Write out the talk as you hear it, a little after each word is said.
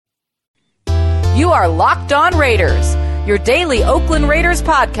You are Locked On Raiders, your daily Oakland Raiders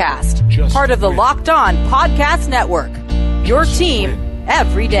podcast, part of the Locked On Podcast Network. Your team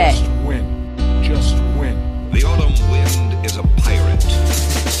every day. Just win. The autumn wind is a pirate,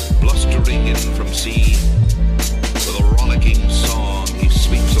 blustering in from sea. With a rollicking song he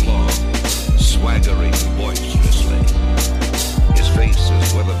sweeps along, swaggering boisterously. His face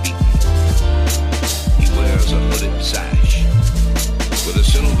is weather-beaten. He wears a hooded sash, with a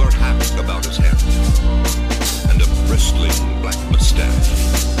silver hat about his head, and a bristling black mustache.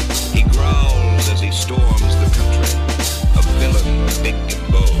 He growls as he storms the country, a villain big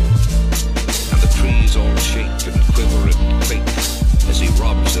and bold, and the trees all shake and quiver and quake as he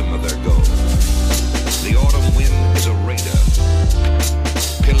robs them of their gold. The autumn wind is a raider,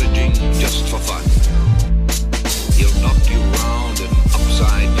 pillaging just for fun. He'll knock you round and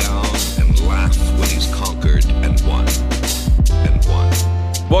upside down and laugh when he's conquered and won.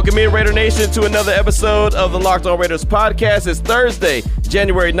 Welcome in, Raider Nation, to another episode of the Locked On Raiders podcast. It's Thursday,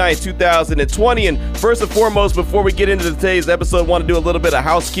 January 9th, 2020. And first and foremost, before we get into today's episode, I want to do a little bit of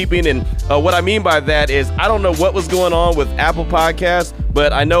housekeeping. And what I mean by that is I don't know what was going on with Apple Podcasts,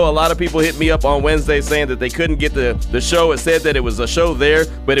 but I know a lot of people hit me up on Wednesday saying that they couldn't get the show. It said that it was a show there,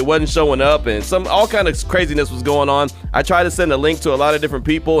 but it wasn't showing up, and all kind of craziness was going on. I tried to send a link to a lot of different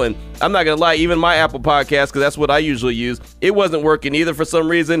people, and I'm not going to lie, even my Apple Podcast, because that's what I usually use, it wasn't working either for some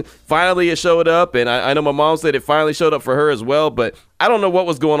reason. Finally, it showed up, and I know my mom said it finally showed up for her as well, but I don't know what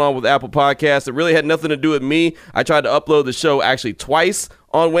was going on with Apple Podcasts. It really had nothing to do with me. I tried to upload the show actually twice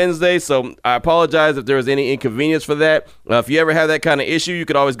on Wednesday, so I apologize if there was any inconvenience for that. If you ever have that kind of issue, you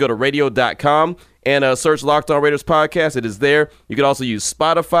could always go to radio.com and search Locked On Raiders Podcast. It is there. You could also use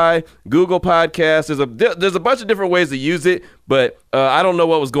Spotify, Google Podcasts. There's a bunch of different ways to use it, but I don't know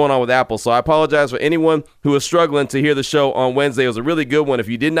what was going on with Apple, so I apologize for anyone who was struggling to hear the show on Wednesday. It was a really good one. If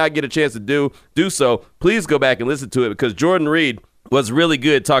you did not get a chance to do so, please go back and listen to it, because Jordan Reed was really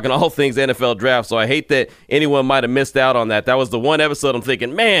good talking all things NFL draft, so I hate that anyone might have missed out on that. That was the one episode I'm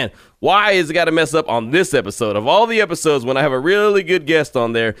thinking, man, why is it got to mess up on this episode? Of all the episodes, when I have a really good guest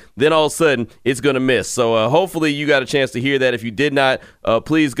on there, then all of a sudden it's going to miss. So hopefully you got a chance to hear that. If you did not,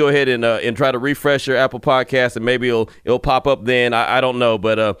 please go ahead and try to refresh your Apple Podcast, and maybe it'll pop up then. I don't know,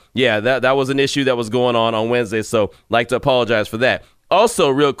 but yeah, that was an issue that was going on Wednesday, so I'd like to apologize for that. Also,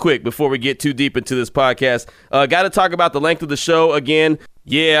 real quick, before we get too deep into this podcast, got to talk about the length of the show again.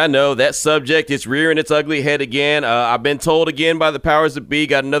 Yeah, I know, that subject is rearing its ugly head again. I've been told again by the powers that be,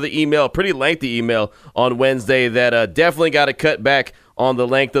 got another email, pretty lengthy email on Wednesday, that definitely got to cut back on the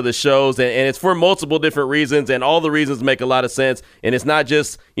length of the shows, and it's for multiple different reasons, and all the reasons make a lot of sense, and it's not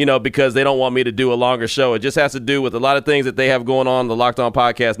just, because they don't want me to do a longer show. It just has to do with a lot of things that they have going on the Locked On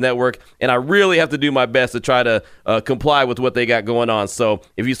Podcast Network, and I really have to do my best to try to comply with what they got going on. So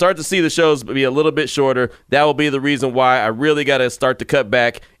if you start to see the shows be a little bit shorter, that will be the reason why I really got to start to cut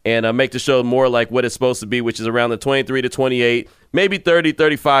back and make the show more like what it's supposed to be, which is around the 23 to 28, maybe 30,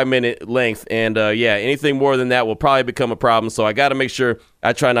 35-minute length. And, anything more than that will probably become a problem. So I got to make sure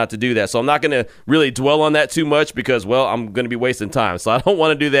I try not to do that. So I'm not going to really dwell on that too much because, well, I'm going to be wasting time. So I don't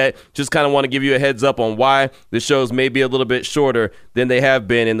want to do that. Just kind of want to give you a heads up on why the shows may be a little bit shorter than they have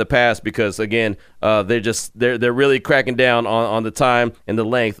been in the past, because, again, they're really cracking down on the time and the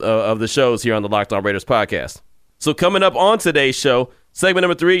length of the shows here on the Locked On Raiders podcast. So coming up on today's show, segment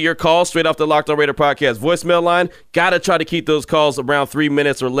number 3, your calls straight off the Locked On Raider podcast voicemail line. Got to try to keep those calls around 3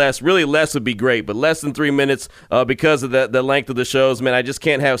 minutes or less. Really, less would be great, but less than 3 minutes because of the length of the shows. Man, I just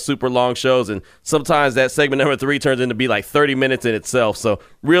can't have super long shows, and sometimes that segment number 3 turns into be like 30 minutes in itself. So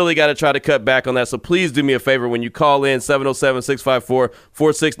really got to try to cut back on that. So please do me a favor when you call in,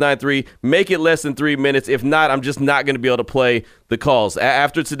 707-654-4693. Make it less than 3 minutes. If not, I'm just not going to be able to play the calls.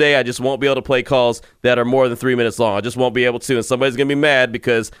 After today, I just won't be able to play calls that are more than 3 minutes long. I just won't be able to, and somebody's going to be mad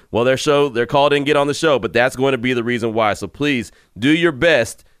because, well, their call didn't get on the show, but that's going to be the reason why. So please do your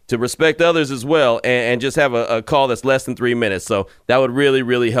best to respect others as well and just have a call that's less than 3 minutes. So that would really,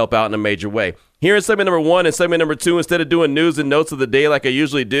 really help out in a major way. Here in segment number 1 and segment number 2, instead of doing news and notes of the day like I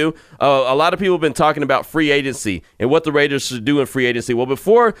usually do, a lot of people have been talking about free agency and what the Raiders should do in free agency. Well,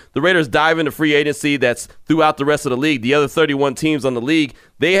 before the Raiders dive into free agency that's throughout the rest of the league, the other 31 teams on the league,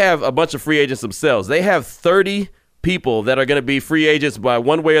 they have a bunch of free agents themselves. They have 30 people that are going to be free agents by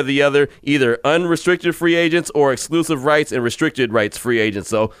one way or the other, either unrestricted free agents or exclusive rights and restricted rights free agents.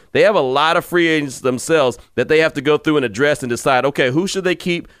 So they have a lot of free agents themselves that they have to go through and address and decide, okay, who should they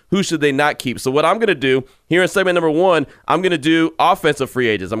keep, who should they not keep? So what I'm going to do here in segment number 1, I'm going to do offensive free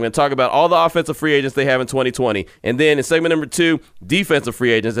agents. I'm going to talk about all the offensive free agents they have in 2020. And then in segment number 2, defensive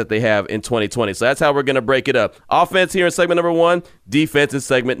free agents that they have in 2020. So that's how we're going to break it up. Offense here in segment number 1, defense in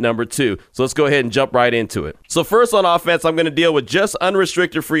segment number 2. So let's go ahead and jump right into it. So first on offense, I'm going to deal with just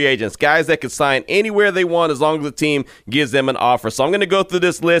unrestricted free agents, guys that can sign anywhere they want as long as the team gives them an offer. So I'm going to go through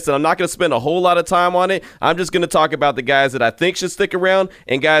this list, and I'm not going to spend a whole lot of time on it. I'm just going to talk about the guys that I think should stick around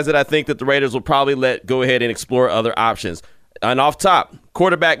and guys that I think that the Raiders will probably let go ahead and explore other options. And off top,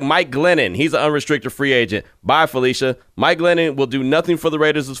 quarterback Mike Glennon. He's an unrestricted free agent. Bye, Felicia. Mike Glennon will do nothing for the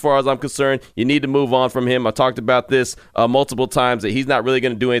Raiders as far as I'm concerned. You need to move on from him. I talked about this multiple times that he's not really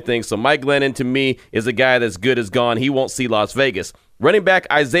going to do anything. So Mike Glennon, to me, is a guy that's good as gone. He won't see Las Vegas. Running back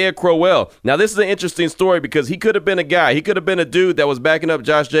Isaiah Crowell. Now, this is an interesting story because he could have been a guy. He could have been a dude that was backing up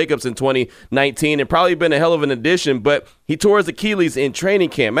Josh Jacobs in 2019 and probably been a hell of an addition, but he tore his Achilles in training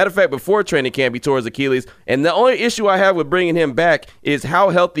camp. Matter of fact, before training camp, he tore his Achilles. And the only issue I have with bringing him back is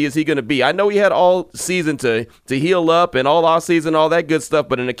how healthy is he going to be? I know he had all season to heal up and all off season, all that good stuff,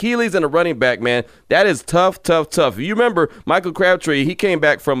 but an Achilles and a running back, man, that is tough. If you remember Michael Crabtree, he came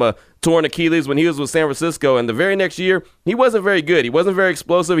back from a torn Achilles when he was with San Francisco, and the very next year, he wasn't very good. He wasn't very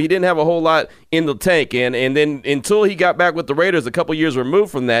explosive. He didn't have a whole lot in the tank, and then until he got back with the Raiders a couple years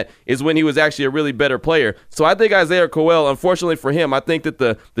removed from that is when he was actually a really better player. So I think Isaiah Crowell, unfortunately for him, I think that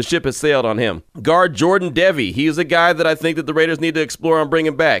the ship has sailed on him. Guard Jordan Devey. He is a guy that I think that the Raiders need to explore on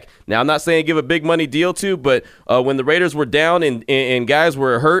bringing back. Now, I'm not saying give a big money deal to, but when the Raiders were down and guys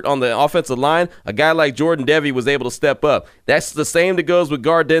were hurt on the offensive line, a guy like Jordan Devey was able to step up. That's the same that goes with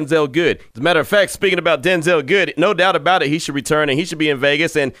guard Denzel Good. As a matter of fact, speaking about Denzel Good, no doubt about it, he should return and he should be in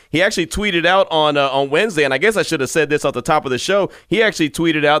Vegas. And he actually tweeted out on Wednesday, and I guess I should have said this off the top of the show. He actually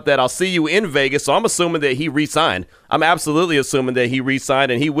tweeted out that I'll see you in Vegas. So I'm assuming that he re-signed. I'm absolutely assuming that he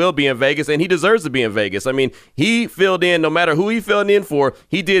re-signed and he will be in Vegas, and he deserves to be in Vegas. I mean, he filled in, no matter who he filled in for,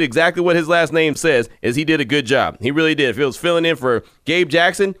 he did exactly what his last name says, is he did a good job. He really did. If he was filling in for Gabe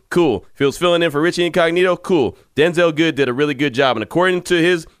Jackson, cool. If he was filling in for Richie Incognito, cool. Denzel Good did a really good job, and according to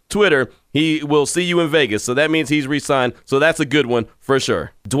his Twitter, he will see you in Vegas. So that means he's re-signed. So that's a good one for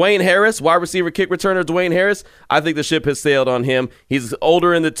sure. Dwayne Harris, wide receiver kick returner Dwayne Harris. I think the ship has sailed on him. He's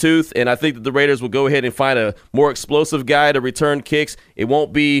older in the tooth, and I think that the Raiders will go ahead and find a more explosive guy to return kicks. It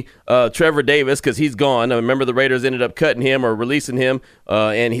won't be Trevor Davis because he's gone. I remember the Raiders ended up cutting him or releasing him,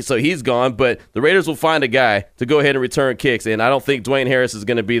 so he's gone. But the Raiders will find a guy to go ahead and return kicks, and I don't think Dwayne Harris is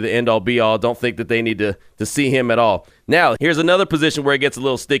going to be the end-all, be-all. Don't think that they need to see him at all. Now, here's another position where it gets a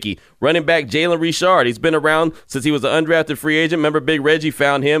little sticky. Running back Jalen Richard. He's been around since he was an undrafted free agent. Remember, Big Reggie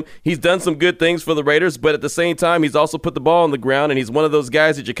found him. He's done some good things for the Raiders, but at the same time, he's also put the ball on the ground, and he's one of those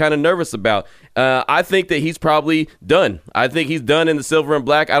guys that you're kind of nervous about. I think that he's probably done. I think he's done in the silver and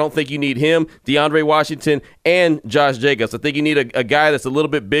black. I don't think you need him, DeAndre Washington, and Josh Jacobs. I think you need a guy that's a little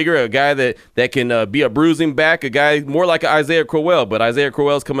bit bigger, a guy that can be a bruising back, a guy more like Isaiah Crowell, but Isaiah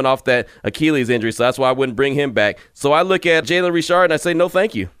Crowell's coming off that Achilles injury, so that's why I wouldn't bring him back. So I look at Jalen Richard and I say no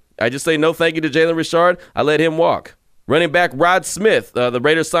thank you. I just say no thank you to Jalen Richard. I let him walk. Running back Rod Smith, the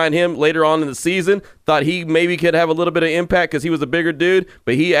Raiders signed him later on in the season. Thought he maybe could have a little bit of impact because he was a bigger dude,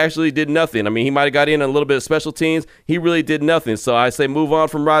 but he actually did nothing. I mean, he might have got in a little bit of special teams. He really did nothing. So I say move on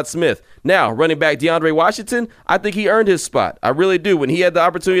from Rod Smith. Now, running back DeAndre Washington, I think he earned his spot. I really do. When he had the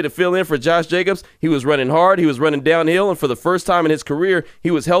opportunity to fill in for Josh Jacobs, he was running hard. He was running downhill, and for the first time in his career,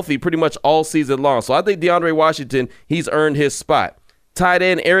 he was healthy pretty much all season long. So I think DeAndre Washington, he's earned his spot. Tight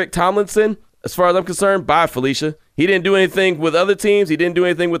end Eric Tomlinson, as far as I'm concerned, bye, Felicia. He didn't do anything with other teams. He didn't do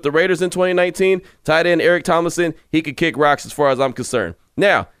anything with the Raiders in 2019. Tight end Eric Tomlinson, he could kick rocks as far as I'm concerned.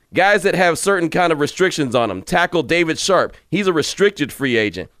 Now, guys that have certain kind of restrictions on them. Tackle David Sharp. He's a restricted free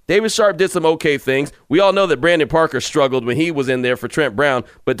agent. David Sharp did some okay things. We all know that Brandon Parker struggled when he was in there for Trent Brown.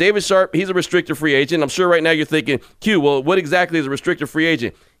 But David Sharp, he's a restricted free agent. I'm sure right now you're thinking, Q, well, what exactly is a restricted free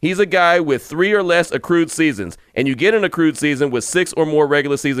agent? He's a guy with 3 or less accrued seasons. And you get an accrued season with 6 or more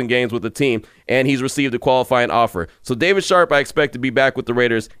regular season games with the team. And he's received a qualifying offer. So David Sharp, I expect to be back with the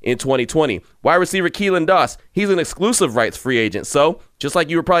Raiders in 2020. Wide receiver Keelan Doss, he's an exclusive rights free agent. So just like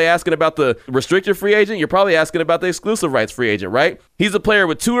you were probably asking about the restricted free agent, you're probably asking about the exclusive rights free agent, right? He's a player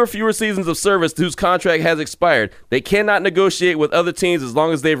with 2 or fewer seasons of service whose contract has expired. They cannot negotiate with other teams as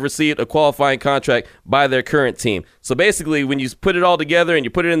long as they've received a qualifying contract by their current team. So basically, when you put it all together and you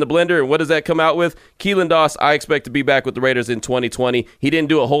put it in the blender, and what does that come out with? Keelan Doss, I expect to be back with the Raiders in 2020. He didn't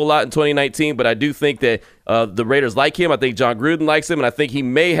do a whole lot in 2019, but I do think that the Raiders like him. I think John Gruden likes him, and I think he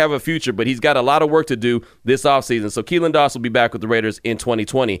may have a future, but he's got a lot of work to do this offseason. So Keelan Doss will be back with the Raiders in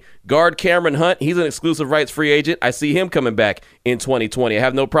 2020. Guard Cameron Hunt, he's an exclusive rights free agent. I see him coming back in 2020. I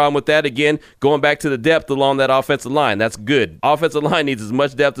have no problem with that. Again, going back to the depth along that offensive line, that's good. Offensive line needs as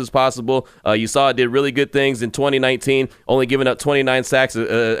much depth as possible. You saw it did really good things in 2019, only giving up 29 sacks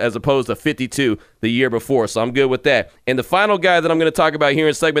as opposed to 52 the year before. So I'm good with that. And the final guy that I'm going to talk about here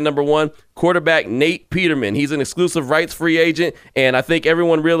in segment number 1, quarterback Nate Peterman. He's an exclusive rights free agent, and I think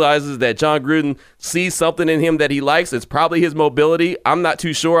everyone realizes that John Gruden sees something in him that he likes. It's probably his mobility. I'm not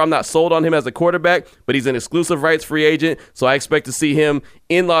too sure. I'm not sold on him as a quarterback, but he's an exclusive rights free agent, so I expect to see him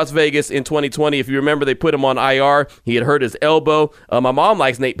in Las Vegas in 2020. If you remember, they put him on IR. He had hurt his elbow. My mom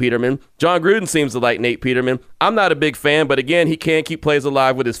likes Nate Peterman. John Gruden seems to like Nate Peterman. I'm not a big fan, but again, he can keep plays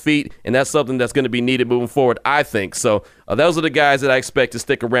alive with his feet, and that's something that's going to be needed moving forward, I think. So those are the guys that I expect to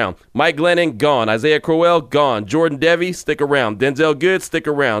stick around. Mike Glennon, gone. Isaiah Crowell, gone. Jordan Devy, stick around. Denzel Good, stick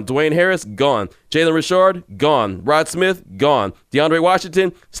around. Dwayne Harris, gone. Jalen Richard, gone. Rod Smith, gone. DeAndre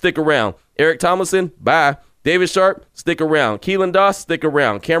Washington, stick around. Eric Tomlinson, bye. David Sharp, stick around. Keelan Doss, stick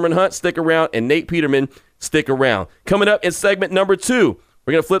around. Cameron Hunt, stick around. And Nate Peterman, stick around. Coming up in segment number 2,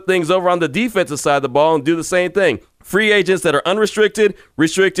 we're going to flip things over on the defensive side of the ball and do the same thing. Free agents that are unrestricted,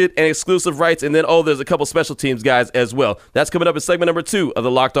 restricted, and exclusive rights. And then, there's a couple special teams guys as well. That's coming up in segment number 2 of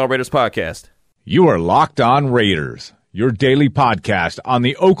the Locked On Raiders podcast. You are Locked On Raiders, your daily podcast on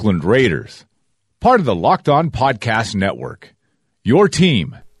the Oakland Raiders. Part of the Locked On Podcast Network. Your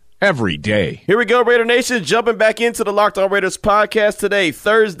team every day. Here we go, Raider Nation. Jumping back into the Locked On Raiders podcast today,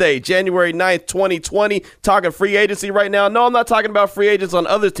 Thursday, January 9th, 2020. Talking free agency right now. No, I'm not talking about free agents on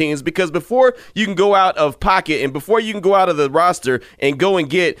other teams, because before you can go out of pocket and before you can go out of the roster and go and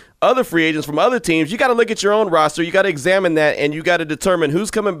get other free agents from other teams, you got to look at your own roster. You got to examine that, and you got to determine who's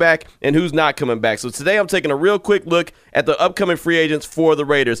coming back and who's not coming back. So today I'm taking a real quick look at the upcoming free agents for the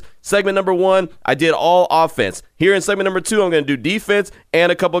Raiders. Segment number 1, I did all offense. Here in segment number 2, I'm going to do defense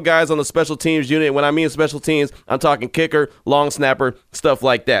and a couple guys on the special teams unit. When I mean special teams, I'm talking kicker, long snapper, stuff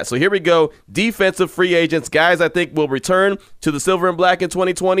like that. So here we go. Defensive free agents, guys I think will return to the silver and black in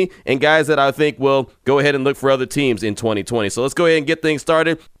 2020, and guys that I think will go ahead and look for other teams in 2020. So let's go ahead and get things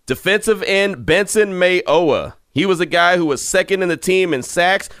started. Defensive end Benson Mayowa. He was a guy who was second in the team in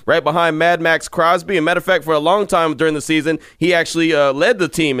sacks, right behind Mad Max Crosby. As a matter of fact, for a long time during the season, he actually led the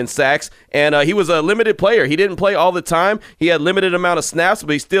team in sacks, and he was a limited player. He didn't play all the time. He had limited amount of snaps,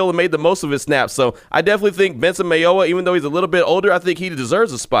 but he still made the most of his snaps. So I definitely think Benson Mayowa, even though he's a little bit older, I think he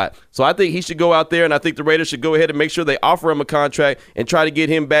deserves a spot. So I think he should go out there, and I think the Raiders should go ahead and make sure they offer him a contract and try to get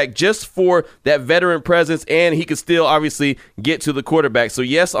him back just for that veteran presence, and he could still obviously get to the quarterback. So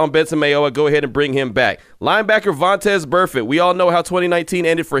yes, on Benson Mayowa, go ahead and bring him back. Linebacker Vontaze Burfict. We all know how 2019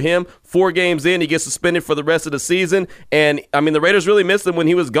 ended for him. 4 games in, he gets suspended for the rest of the season. And, I mean, the Raiders really missed him when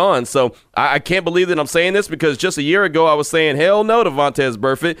he was gone. So I can't believe that I'm saying this, because just a year ago I was saying hell no to Vontaze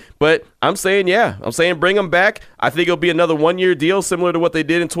Burfict. But I'm saying, yeah, I'm saying bring him back. I think it'll be another 1-year deal similar to what they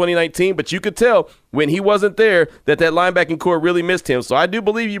did in 2019. But you could tell when he wasn't there that linebacking core really missed him. So I do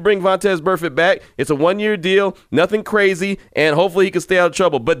believe you bring Vontaze Burfict back. It's a 1-year deal, nothing crazy, and hopefully he can stay out of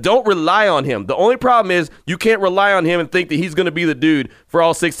trouble. But don't rely on him. The only problem is you can't rely on him and think that he's going to be the dude for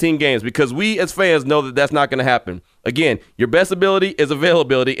all 16 games, because we as fans know that that's not going to happen. Again, your best ability is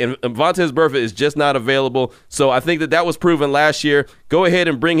availability, and Vontaze Burfict is just not available. So I think that was proven last year. Go ahead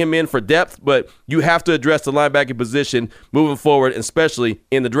and bring him in for depth, but you have to address the linebacking position moving forward, especially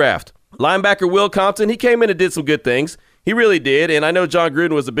in the draft. Linebacker Will Compton, he came in and did some good things. He really did, and I know John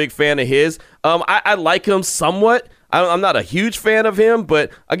Gruden was a big fan of his. I like him somewhat. I'm not a huge fan of him, but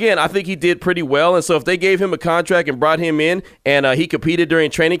again, I think he did pretty well. And so if they gave him a contract and brought him in, and he competed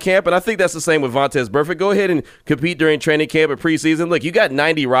during training camp, and I think that's the same with Vontaze Burfict, go ahead and compete during training camp and preseason. Look, you got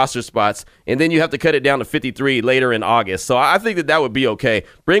 90 roster spots, and then you have to cut it down to 53 later in August. So I think that would be okay.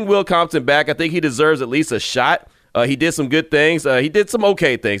 Bring Will Compton back. I think he deserves at least a shot. He did some good things. He did some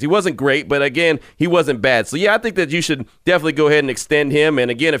okay things. He wasn't great, but again, he wasn't bad. So yeah, I think that you should definitely go ahead and extend him. And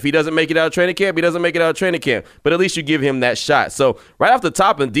again, if he doesn't make it out of training camp, he doesn't make it out of training camp. But at least you give him that shot. So right off the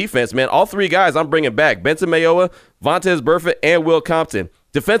top in defense, man, all 3 guys I'm bringing back: Benson Mayowa, Vontaze Burfict, and Will Compton.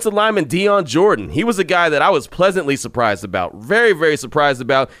 Defensive lineman Dion Jordan. He was a guy that I was pleasantly surprised about. Very, very surprised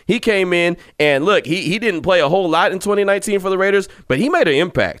about. He came in, and look, he didn't play a whole lot in 2019 for the Raiders, but he made an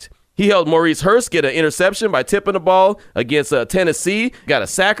impact. He helped Maurice Hurst get an interception by tipping the ball against Tennessee. Got a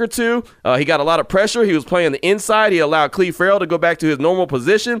sack or 2. He got a lot of pressure. He was playing the inside. He allowed Cleve Farrell to go back to his normal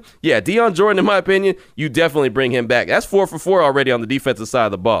position. Yeah, Dion Jordan, in my opinion, you definitely bring him back. That's 4 for 4 already on the defensive side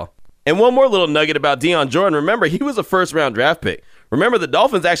of the ball. And one more little nugget about Dion Jordan. Remember, he was a first-round draft pick. Remember, the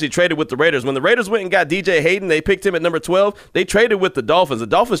Dolphins actually traded with the Raiders. When the Raiders went and got DJ Hayden, they picked him at number 12. They traded with the Dolphins. The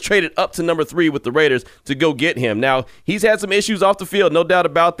Dolphins traded up to number 3 with the Raiders to go get him. Now, he's had some issues off the field, no doubt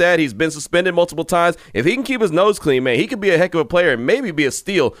about that. He's been suspended multiple times. If he can keep his nose clean, man, he could be a heck of a player and maybe be a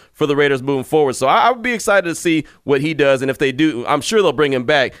steal for the Raiders moving forward. So I would be excited to see what he does. And if they do, I'm sure they'll bring him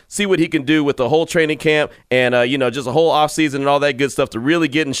back, see what he can do with the whole training camp and, just a whole offseason and all that good stuff to really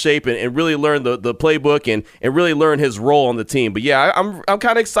get in shape and really learn the playbook and really learn his role on the team. But yeah, I'm kind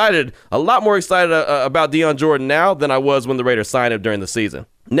of excited, a lot more excited about Deion Jordan now than I was when the Raiders signed him during the season.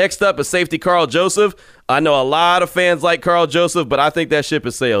 Next up is safety Carl Joseph. I know a lot of fans like Carl Joseph, but I think that ship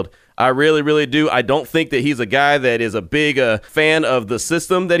has sailed. I really, really do. I don't think that he's a guy that is a big fan of the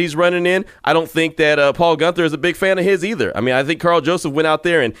system that he's running in. I don't think that Paul Guenther is a big fan of his either. I mean, I think Carl Joseph went out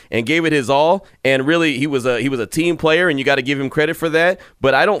there and gave it his all, and really he was a team player, and you got to give him credit for that.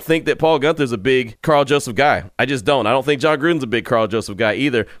 But I don't think that Paul Guenther is a big Carl Joseph guy. I just don't. I don't think John Gruden's a big Carl Joseph guy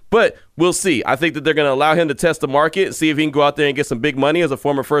either. But we'll see. I think that they're going to allow him to test the market and see if he can go out there and get some big money as a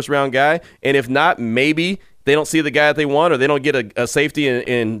former first-round guy. And if not, maybe they don't see the guy that they want or they don't get a safety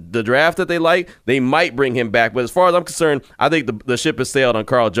in the draft that they like, they might bring him back. But as far as I'm concerned, I think the ship has sailed on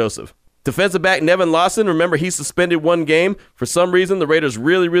Carl Joseph. Defensive back Nevin Lawson, remember he suspended one game. For some reason, the Raiders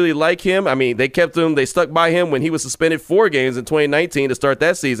really, really like him. I mean, they kept him, they stuck by him when he was suspended 4 games in 2019 to start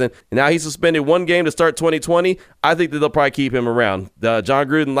that season. And now he's suspended 1 game to start 2020. I think that they'll probably keep him around. John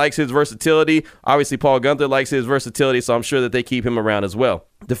Gruden likes his versatility. Obviously, Paul Guenther likes his versatility, so I'm sure that they keep him around as well.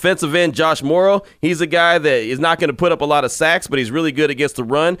 Defensive end Josh Morrow, he's a guy that is not going to put up a lot of sacks, but he's really good against the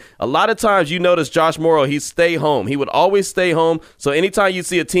run. A lot of times you notice Josh Morrow, he'd stay home. He would always stay home. So anytime you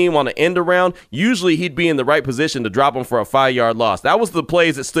see a team on an end around, usually he'd be in the right position to drop him for a 5-yard loss. That was the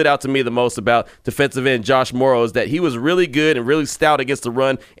plays that stood out to me the most about defensive end Josh Morrow, is that he was really good and really stout against the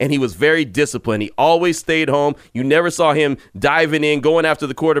run, and he was very disciplined. He always stayed home. You never saw him diving in, going after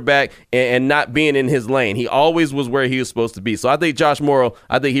the quarterback, and not being in his lane. He always was where he was supposed to be. So I think Josh Morrow,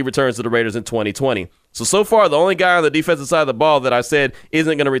 I think he returns to the Raiders in 2020. So far, the only guy on the defensive side of the ball that I said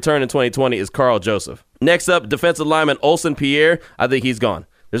isn't going to return in 2020 is Carl Joseph. Next up, defensive lineman Olsen Pierre. I think he's gone.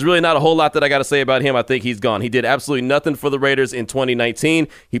 There's really not a whole lot that I got to say about him. I think he's gone. He did absolutely nothing for the Raiders in 2019.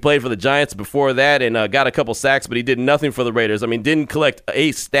 He played for the Giants before that and got a couple sacks, but he did nothing for the Raiders. I mean, didn't collect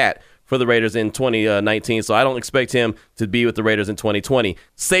a stat for the Raiders in 2019, so I don't expect him to be with the Raiders in 2020.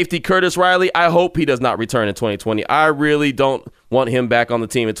 Safety Curtis Riley, I hope he does not return in 2020. I really don't want him back on the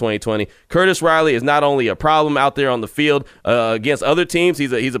team in 2020. Curtis Riley is not only a problem out there on the field against other teams,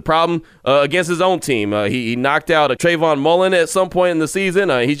 he's a problem against his own team. He knocked out Trayvon Mullen at some point in the season.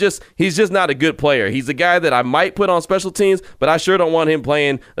 He's just not a good player. He's a guy that I might put on special teams, but I sure don't want him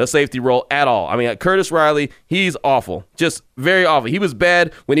playing a safety role at all. I mean, Curtis Riley, he's awful. Just very awful. He was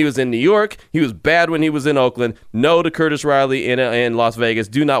bad when he was in New York. He was bad when he was in Oakland. No to Curtis Riley in Las Vegas.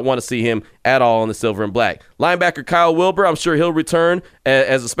 Do not want to see him at all in the silver and black. Linebacker Kyle Wilbur, I'm sure he'll return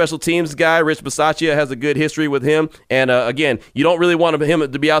as a special teams guy. Rich Bisaccia has a good history with him. And again, you don't really want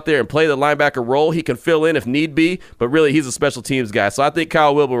him to be out there and play the linebacker role. He can fill in if need be, but really he's a special teams guy. So I think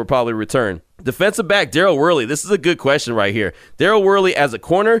Kyle Wilbur will probably return. Defensive back Daryl Worley. This is a good question right here. Daryl Worley as a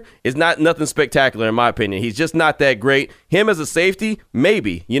corner is nothing spectacular in my opinion. He's just not that great. Him as a safety,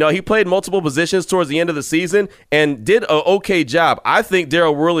 maybe. You know, he played multiple positions towards the end of the season and did an okay job. I think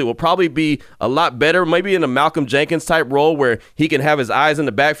Daryl Worley will probably be a lot better, maybe in a Malcolm Jenkins type role where he can have his eyes in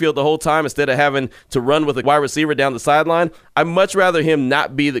the backfield the whole time instead of having to run with a wide receiver down the sideline. I'd much rather him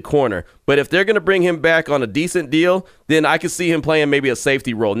not be the corner. But if they're going to bring him back on a decent deal, then I could see him playing maybe a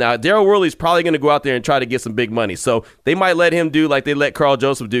safety role. Now, Daryl Worley's probably going to go out there and try to get some big money. So they might let him do like they let Carl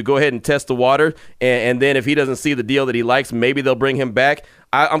Joseph do. Go ahead and test the water. And then if he doesn't see the deal that he likes, maybe they'll bring him back.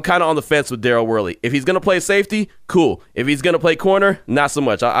 I'm kind of on the fence with Daryl Worley. If he's going to play safety, cool. If he's going to play corner, not so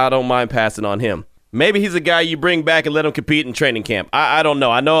much. I don't mind passing on him. Maybe he's a guy you bring back and let him compete in training camp. I don't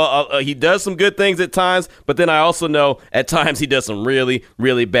know. I know he does some good things at times, but then I also know at times he does some really,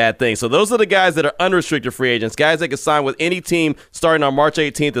 really bad things. So those are the guys that are unrestricted free agents, guys that can sign with any team starting on March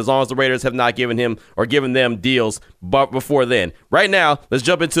 18th as long as the Raiders have not given him or given them deals before then. Right now, let's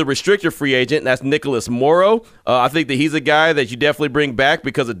jump into the restricted free agent, and that's Nicholas Morrow. I think that he's a guy that you definitely bring back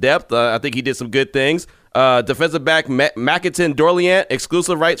because of depth. I think he did some good things. Defensive back Macatin Dorleant,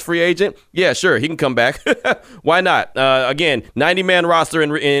 exclusive rights free agent. Yeah, sure, he can come back. Why not? Again, 90-man roster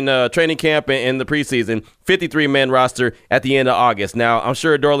in training camp and in the preseason, 53-man roster at the end of August. Now, I'm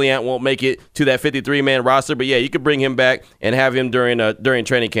sure Dorleant won't make it to that 53-man roster, but yeah, you could bring him back and have him during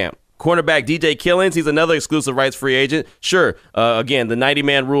training camp. Cornerback DJ Killings, he's another exclusive rights free agent. Sure, again, the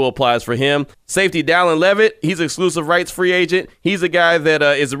 90-man rule applies for him. Safety Dallin Levitt, he's an exclusive rights free agent. He's a guy that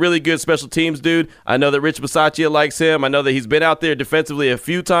is a really good special teams dude. I know that Rich Bisaccia likes him. I know that he's been out there defensively a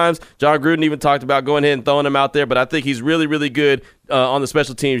few times. John Gruden even talked about going ahead and throwing him out there, but I think he's really, really good on the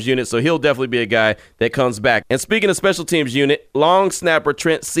special teams unit, so he'll definitely be a guy that comes back. And speaking of special teams unit, long snapper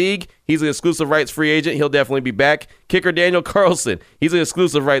Trent Sieg, he's an exclusive rights free agent. He'll definitely be back. Kicker Daniel Carlson, he's an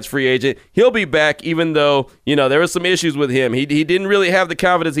exclusive rights free agent. He'll be back, even though, there were some issues with him. He didn't really have the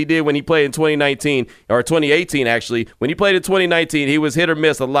confidence he did when he played in 2019, or 2018, actually. When he played in 2019, he was hit or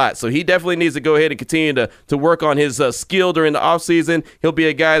miss a lot, so he definitely needs to go ahead and continue to work on his skill during the offseason. He'll be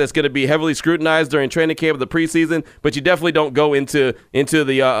a guy that's going to be heavily scrutinized during training camp of the preseason, but you definitely don't go into the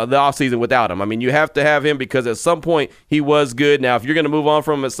offseason without him. I mean, you have to have him because at some point he was good. Now, if you're going to move on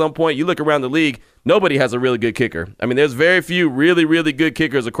from him at some point, you look around the league, nobody has a really good kicker. I mean, there's very few really, really good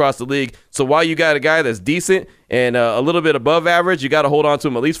kickers across the league. So while you got a guy that's decent and a little bit above average, you got to hold on to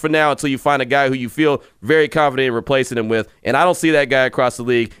him at least for now until you find a guy who you feel very confident in replacing him with. And I don't see that guy across the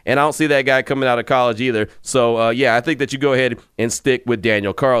league, and I don't see that guy coming out of college either. So, I think that you go ahead and stick with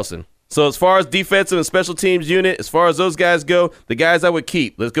Daniel Carlson. So as far as defensive and special teams unit, as far as those guys go, the guys I would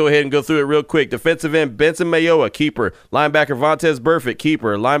keep, let's go ahead and go through it real quick. Defensive end, Benson Mayowa, keeper. Linebacker, Vontaze Burfict,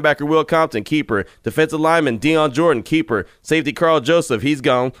 keeper. Linebacker, Will Compton, keeper. Defensive lineman, Deion Jordan, keeper. Safety, Carl Joseph, he's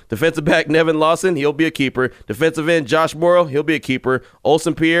gone. Defensive back, Nevin Lawson, he'll be a keeper. Defensive end, Josh Morrow, he'll be a keeper.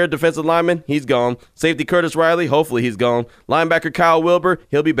 Olsen Pierre, defensive lineman, he's gone. Safety, Curtis Riley, hopefully he's gone. Linebacker, Kyle Wilbur,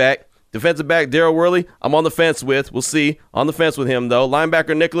 he'll be back. Defensive back, Daryl Worley, I'm on the fence with. We'll see. On the fence with him, though.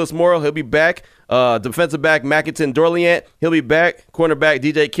 Linebacker, Nicholas Morrow, he'll be back. Defensive back, Mackinton Dorliant, he'll be back. Cornerback,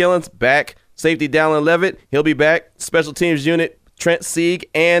 DJ Killings, back. Safety, Dallin Levitt, he'll be back. Special teams unit, Trent Sieg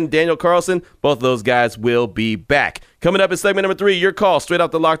and Daniel Carlson, both of those guys will be back. Coming up in segment number 3, your call straight off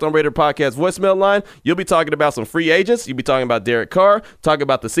the Locked On Raider podcast voicemail line. You'll be talking about some free agents. You'll be talking about Derek Carr, talking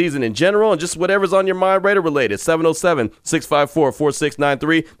about the season in general, and just whatever's on your mind Raider related.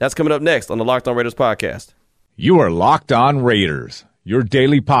 707-654-4693. That's coming up next on the Locked On Raiders podcast. You are Locked On Raiders, your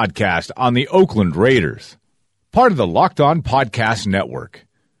daily podcast on the Oakland Raiders. Part of the Locked On Podcast Network.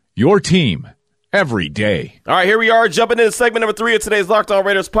 Your team every day. All right, here we are, jumping into segment number 3 of today's Locked On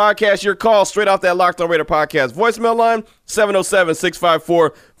Raiders podcast. Your call straight off that Locked On Raider podcast voicemail line,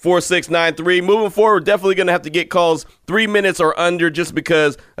 707-654-4693. Moving forward, we're definitely going to have to get calls 3 minutes or under just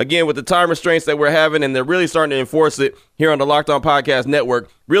because, again, with the time restraints that we're having, and they're really starting to enforce it here on the Locked On Podcast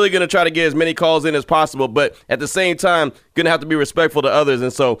Network, really going to try to get as many calls in as possible, but at the same time, going to have to be respectful to others.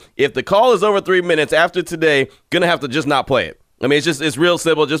 And so if the call is over 3 minutes after today, going to have to just not play it. I mean, it's real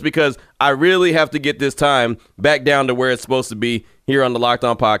simple just because I really have to get this time back down to where it's supposed to be here on the Locked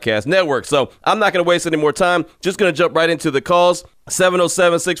On Podcast Network. So I'm not going to waste any more time. Just going to jump right into the calls.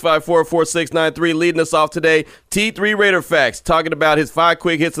 707-654-4693 leading us off today. T3 Raider Facts talking about his 5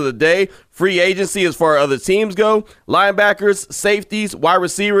 quick hits of the day. Free agency as far as other teams go. Linebackers, safeties, wide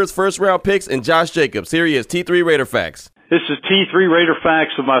receivers, first-round picks, and Josh Jacobs. Here he is, T3 Raider Facts. This is T3 Raider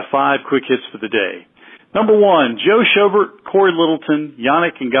Facts with my 5 quick hits for the day. Number 1, Joe Schobert, Corey Littleton,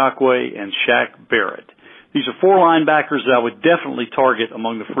 Yannick Ngakoue, and Shaq Barrett. These are 4 linebackers that I would definitely target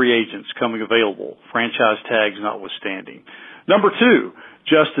among the free agents coming available, franchise tags notwithstanding. Number 2,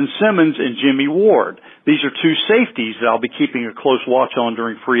 Justin Simmons and Jimmy Ward. These are 2 safeties that I'll be keeping a close watch on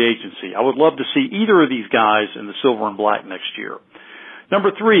during free agency. I would love to see either of these guys in the silver and black next year.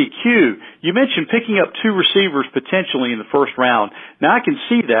 Number 3, Q, you mentioned picking up 2 receivers potentially in the first round. Now I can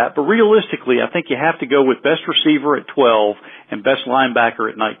see that, but realistically I think you have to go with best receiver at 12 and best linebacker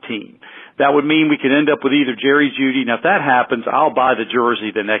at 19. That would mean we could end up with either Jerry Jeudy. Now if that happens, I'll buy the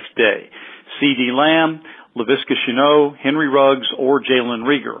jersey the next day. CeeDee Lamb, Laviska Shenault, Henry Ruggs, or Jalen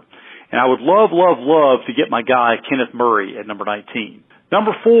Reagor. And I would love to get my guy Kenneth Murray at number 19.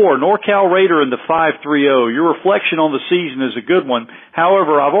 Number 4, NorCal Raider in the 530. Your reflection on the season is a good one.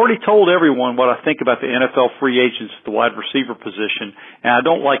 However, I've already told everyone what I think about the NFL free agents at the wide receiver position, and I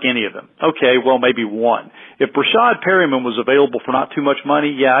don't like any of them. Okay, well, maybe one. If Brashad Perryman was available for not too much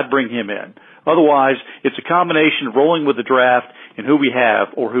money, yeah, I'd bring him in. Otherwise, it's a combination of rolling with the draft and who we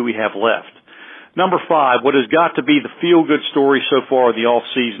have or who we have left. Number 5, what has got to be the feel-good story so far of the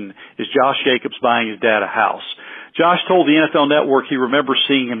offseason is Josh Jacobs buying his dad a house. Josh told the NFL Network he remembers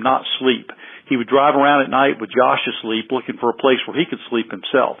seeing him not sleep. He would drive around at night with Josh asleep, looking for a place where he could sleep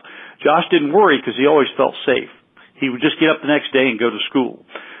himself. Josh didn't worry because he always felt safe. He would just get up the next day and go to school.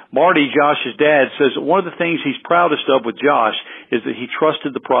 Marty, Josh's dad, says that one of the things he's proudest of with Josh is that he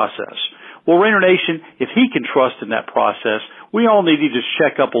trusted the process. Well, Raider Nation, if he can trust in that process, we all need to just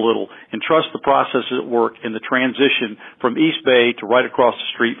check up a little and trust the processes at work in the transition from East Bay to right across the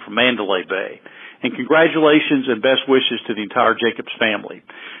street from Mandalay Bay. And congratulations and best wishes to the entire Jacobs family.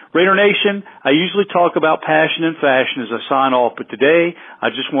 Raider Nation, I usually talk about passion and fashion as I sign off, but today I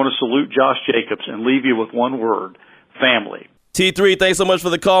just want to salute Josh Jacobs and leave you with one word: family. T3, thanks so much for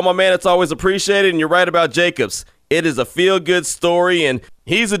the call, my man. It's always appreciated, and you're right about Jacobs. It is a feel-good story, and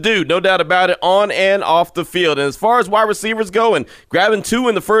he's a dude, no doubt about it, on and off the field. And as far as wide receivers go and grabbing 2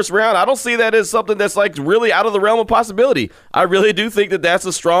 in the first round, I don't see that as something that's like really out of the realm of possibility. I really do think that that's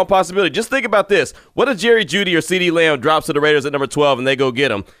a strong possibility. Just think about this. What if Jerry Jeudy or CeeDee Lamb drops to the Raiders at number 12 and they go get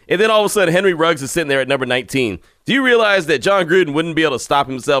him? And then all of a sudden Henry Ruggs is sitting there at number 19. Do you realize that John Gruden wouldn't be able to stop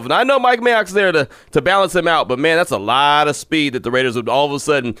himself? And I know Mike Mayock's there to balance him out, but man, that's a lot of speed that the Raiders would all of a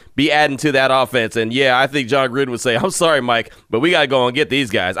sudden be adding to that offense. And yeah, I think John Gruden would say, I'm sorry, Mike, but we got to go and get these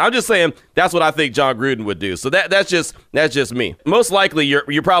guys. I'm just saying that's what I think John Gruden would do. So that's just me. Most likely,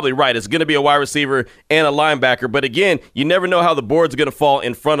 you're probably right. It's going to be a wide receiver and a linebacker. But again, you never know how the board's going to fall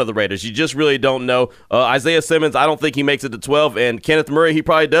in front of the Raiders. You just really don't know. Isaiah Simmons, I don't think he makes it to 12. And Kenneth Murray, he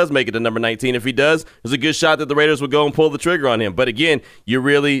probably does make it to number 19. If he does, there's a good shot that the Raiders would go and pull the trigger on him. But again, you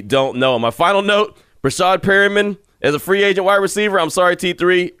really don't know. My final note, Breshad Perriman, as a free agent wide receiver, I'm sorry,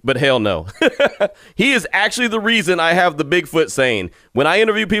 T3, but hell no. He is actually the reason I have the Bigfoot saying. When I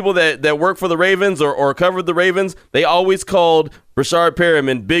interview people that work for the Ravens or covered the Ravens, they always called Breshad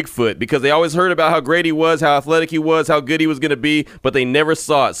Perriman Bigfoot because they always heard about how great he was, how athletic he was, how good he was going to be, but they never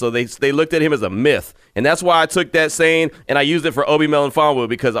saw it. So they looked at him as a myth. And that's why I took that saying and I used it for Obi Melifonwu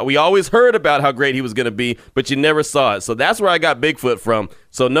because we always heard about how great he was going to be, but you never saw it. So that's where I got Bigfoot from.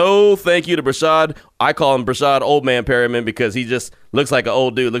 So no thank you to Breshad. I call him Breshad Old Man Perriman because he just looks like an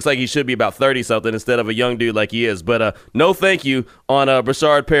old dude. Looks like he should be about 30-something instead of a young dude like he is. But no thank you on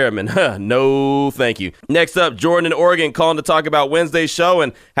Breshad Perriman. No thank you. Next up, Jordan in Oregon calling to talk about Wednesday's show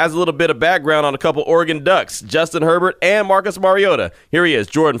and has a little bit of background on a couple Oregon Ducks, Justin Herbert and Marcus Mariota. Here he is,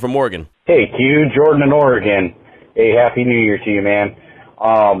 Jordan from Oregon. Hey, Q, Jordan in Oregon. Hey, Happy New Year to you, man.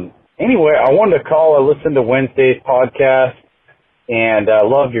 Anyway, I wanted to call. I listened to Wednesday's podcast, and I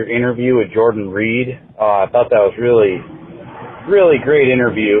loved your interview with Jordan Reed. I thought that was really great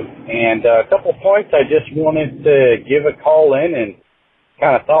interview. And a couple points I just wanted to give a call in and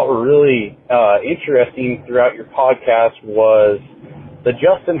kind of thought were really interesting throughout your podcast was the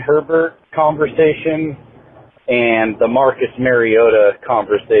Justin Herbert conversation and the Marcus Mariota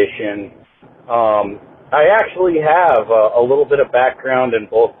conversation. I actually have a little bit of background in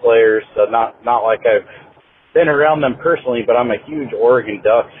both players, so not like I've been around them personally, but I'm a huge Oregon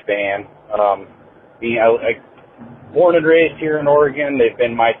Ducks fan. Born and raised here in Oregon, they've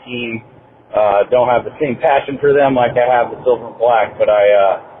been my team. Don't have the same passion for them like I have the Silver and Black, but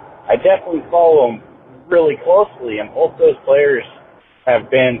I definitely follow them really closely, and both those players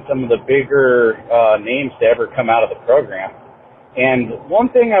have been some of the bigger names to ever come out of the program. And one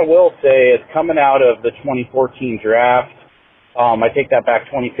thing I will say is coming out of the 2014 draft, I take that back,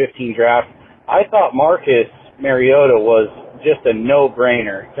 2015 draft, I thought Marcus Mariota was just a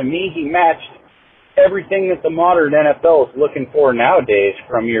no-brainer. To me, he matched everything that the modern NFL is looking for nowadays,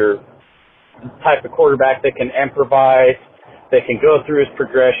 from your type of quarterback that can improvise, that can go through his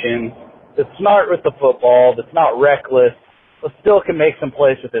progressions, that's smart with the football, that's not reckless, but still can make some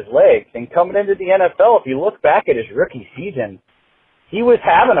plays with his legs. And coming into the NFL, if you look back at his rookie season, he was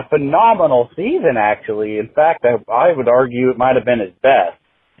having a phenomenal season, actually. In fact, I would argue it might have been his best.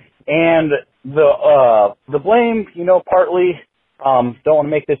 And the blame, partly, don't want to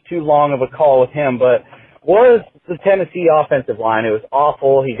make this too long of a call with him, but was the Tennessee offensive line. It was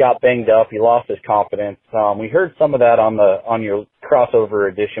awful. He got banged up. He lost his confidence. We heard some of that on your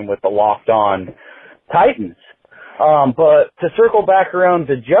crossover edition with the Locked On Titans. But to circle back around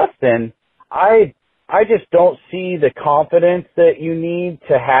to Justin, I just don't see the confidence that you need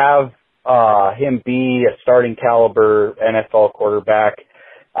to have him be a starting caliber NFL quarterback.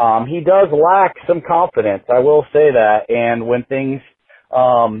 He does lack some confidence, I will say that. And when things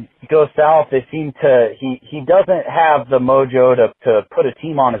go south, he doesn't have the mojo to put a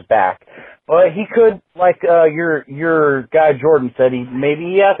team on his back. But he could, like your guy Jordan said, maybe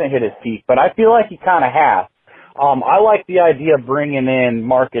he hasn't hit his peak, but I feel like he kind of has. I like the idea of bringing in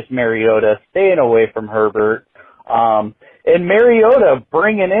Marcus Mariota, staying away from Herbert, and Mariota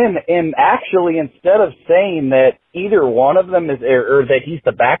bringing in, and actually instead of saying that either one of them is, or that he's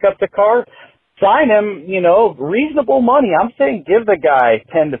the backup to Carr, sign him, reasonable money. I'm saying give the guy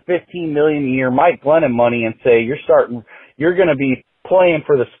 $10 to $15 million a year, Mike Glennon money, and say you're going to be playing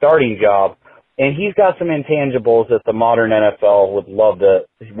for the starting job. And he's got some intangibles that the modern NFL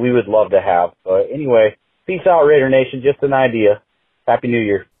we would love to have. But anyway, Peace out, Raider Nation. Just an idea. Happy New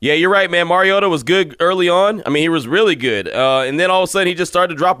Year. Yeah, you're right, man. Mariota was good early on. I mean, he was really good. And then all of a sudden, he just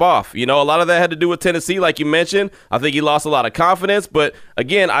started to drop off. You know, a lot of that had to do with Tennessee, like you mentioned. I think he lost a lot of confidence. But,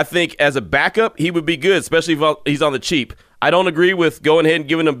 again, I think as a backup, he would be good, especially if he's on the cheap. I don't agree with going ahead and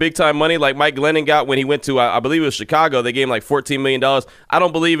giving him big-time money like Mike Glennon got when he went to, I believe it was Chicago. They gave him like $14 million. I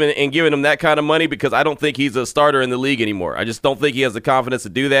don't believe in giving him that kind of money because I don't think he's a starter in the league anymore. I just don't think he has the confidence to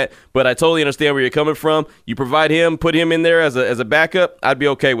do that. But I totally understand where you're coming from. You provide him, put him in there as a backup, I'd be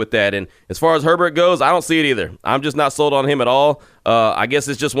okay with that. And as far as Herbert goes, I don't see it either. I'm just not sold on him at all. I guess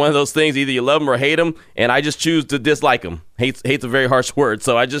it's just one of those things. Either you love him or hate him, and I just choose to dislike him. Hate's a very harsh word,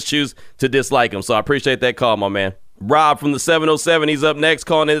 so I just choose to dislike him. So I appreciate that call, my man. Rob from the 707, he's up next,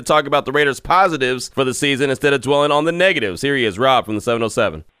 calling in to talk about the Raiders' positives for the season instead of dwelling on the negatives. Here he is, Rob from the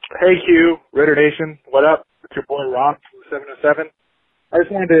 707. Hey, Q, Raider Nation. What up? It's your boy Rob from the 707. I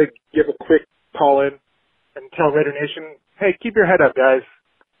just wanted to give a quick call in and tell Raider Nation, hey, keep your head up, guys.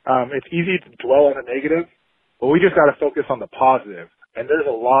 It's easy to dwell on the negative, but we just got to focus on the positive. And there's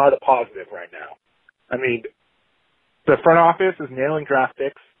a lot of positive right now. I mean, the front office is nailing draft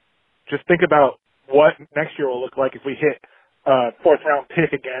picks. Just think about what next year will look like if we hit a fourth-round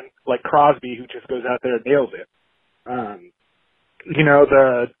pick again, like Crosby, who just goes out there and nails it. You know,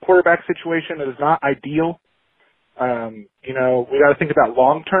 the quarterback situation is not ideal. You know, we got to think about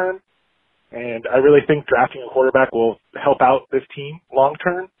long-term, and I really think drafting a quarterback will help out this team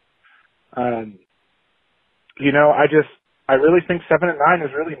long-term. You know, I really think 7-9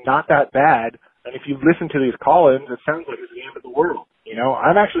 is really not that bad, and if you listen to these call-ins, it sounds like it's the end of the world. You know,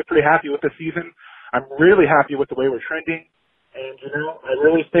 I'm actually pretty happy with the season. I'm really happy with the way we're trending. And, you know, I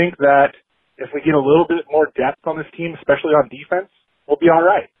really think that if we get a little bit more depth on this team, especially on defense, we'll be all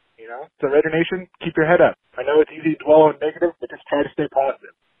right. You know, so Raider Nation, keep your head up. I know it's easy to dwell on negative, but just try to stay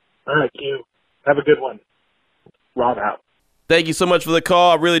positive. All right, Q. Have a good one. Rob out. Thank you so much for the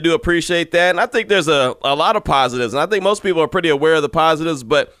call. I really do appreciate that. And I think there's a lot of positives. And I think most people are pretty aware of the positives,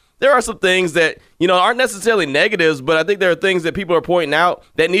 but there are some things that, you know, aren't necessarily negatives, but I think there are things that people are pointing out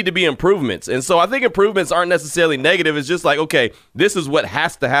that need to be improvements. And so I think improvements aren't necessarily negative. It's just like, okay, this is what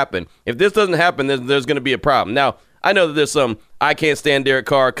has to happen. If this doesn't happen, then there's going to be a problem. Now, I know that there's some I can't stand Derek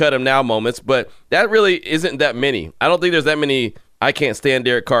Carr, cut him now moments, but that really isn't that many. I don't think there's that many I can't stand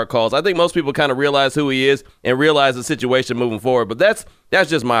Derek Carr calls. I think most people kind of realize who he is and realize the situation moving forward. But that's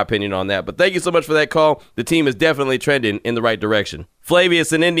just my opinion on that. But thank you so much for that call. The team is definitely trending in the right direction.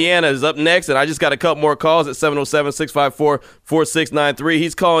 Flavius in Indiana is up next, and I just got a couple more calls at 707-654-4693.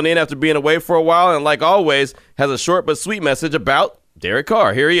 He's calling in after being away for a while, and like always, has a short but sweet message about Derek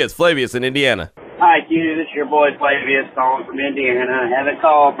Carr. Here he is, Flavius in Indiana. Hi, Q. This is your boy Flavius calling from Indiana. Haven't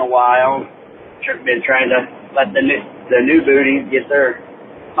called in a while. Been trying to let the new booties get their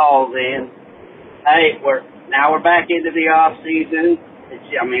calls in. Hey, we're back into the off season.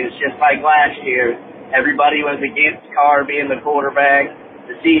 It's just like last year. Everybody was against Carr being the quarterback.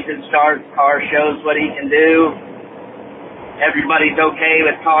 The season starts, Carr shows what he can do. Everybody's okay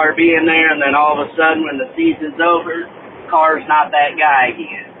with Carr being there, and then all of a sudden, when the season's over, Carr's not that guy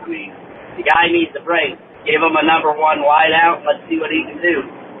again. I mean, the guy needs a break. Give him a number one wideout. Let's see what he can do.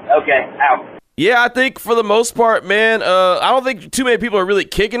 Okay, out. Yeah, I think for the most part, man, I don't think too many people are really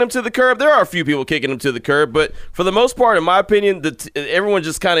kicking him to the curb. There are a few people kicking him to the curb, but for the most part, in my opinion, everyone's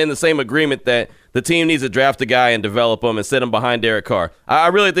just kind of in the same agreement that the team needs to draft a guy and develop him and set him behind Derek Carr. I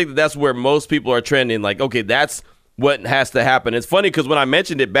really think that's where most people are trending. Like, okay, that's what has to happen. It's funny because when I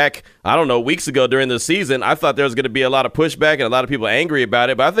mentioned it back, I don't know, weeks ago during the season, I thought there was going to be a lot of pushback and a lot of people angry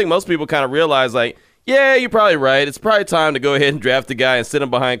about it, but I think most people kind of realize, like, yeah, you're probably right. It's probably time to go ahead and draft the guy and sit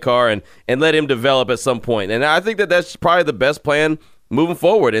him behind Carr and let him develop at some point. And I think that's probably the best plan moving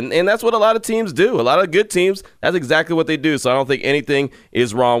forward. And that's what a lot of teams do. A lot of good teams, that's exactly what they do. So I don't think anything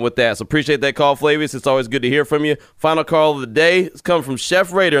is wrong with that. So appreciate that call, Flavius. It's always good to hear from you. Final call of the day is coming from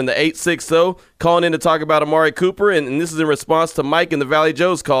Chef Raider in the 860, calling in to talk about Amari Cooper. And this is in response to Mike in the Valley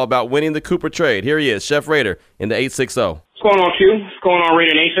Joe's call about winning the Cooper trade. Here he is, Chef Raider in the 860. What's going on, Q? What's going on,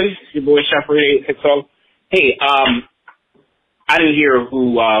 Raider Nation? It's your boy, Chef Raider 860. Hey, I didn't hear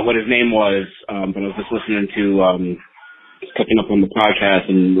what his name was, but I was just listening to, catching up on the podcast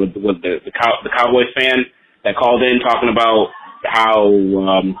and with the Cowboys fan that called in talking about how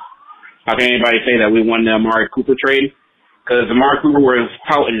can anybody say that we won the Amari Cooper trade? Because Amari Cooper was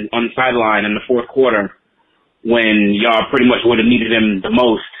pouting on the sideline in the fourth quarter when y'all pretty much would have needed him the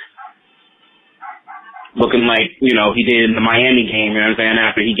most. Looking like, you know, he did in the Miami game, you know what I'm saying,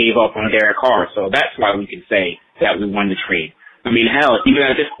 after he gave up on Derek Carr. So that's why we can say that we won the trade. I mean, hell, even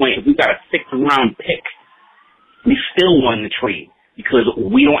at this point, if we got a 6th-round pick, we still won the trade because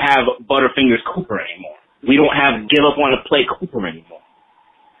we don't have Butterfingers Cooper anymore. we don't have give up on the play Cooper anymore.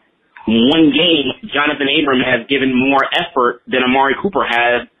 One game, Jonathan Abram has given more effort than Amari Cooper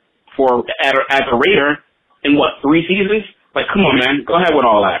had as a Raider in, 3 seasons? Like, come on, man. Go ahead with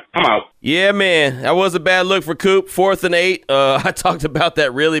all that. I'm out. Yeah, man. That was a bad look for Coop. 4th and 8. I talked about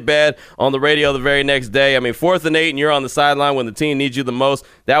that really bad on the radio the very next day. I mean, 4th and 8, and you're on the sideline when the team needs you the most.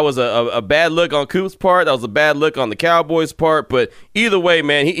 That was a bad look on Coop's part. That was a bad look on the Cowboys' part. But either way,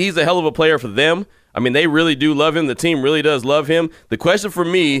 man, he's a hell of a player for them. I mean, they really do love him. The team really does love him. The question for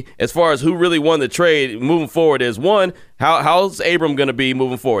me, as far as who really won the trade moving forward, is, one, how's Abram going to be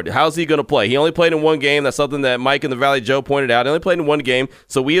moving forward? How's he going to play? He only played in one game. That's something that Mike in the Valley Joe pointed out. He only played in one game,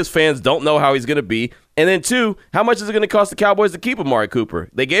 so we as fans don't know how he's going to be. And then, two, how much is it going to cost the Cowboys to keep Amari Cooper?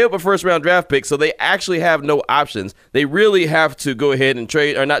 They gave up a first-round draft pick, so they actually have no options. They really have to go ahead and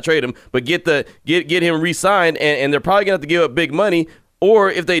trade, or not trade him, but get him re-signed, and they're probably going to have to give up big money.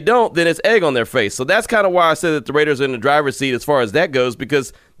 Or if they don't, then it's egg on their face. So that's kind of why I said that the Raiders are in the driver's seat as far as that goes,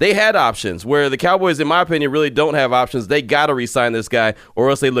 because they had options, where the Cowboys, in my opinion, really don't have options. They got to re-sign this guy,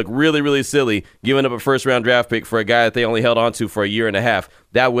 or else they look really, really silly giving up a first-round draft pick for a guy that they only held on to for a year and a half.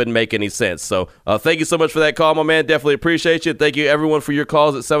 That wouldn't make any sense. So thank you so much for that call, my man. Definitely appreciate you. Thank you, everyone, for your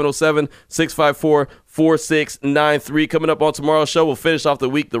calls at 707-654-4693. Coming up on tomorrow's show, we'll finish off the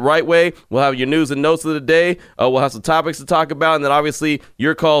week the right way. We'll have your news and notes of the day. We'll have some topics to talk about, and then obviously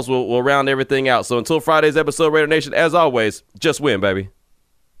your calls will round everything out. So until Friday's episode, Raider Nation, as always, just win, baby.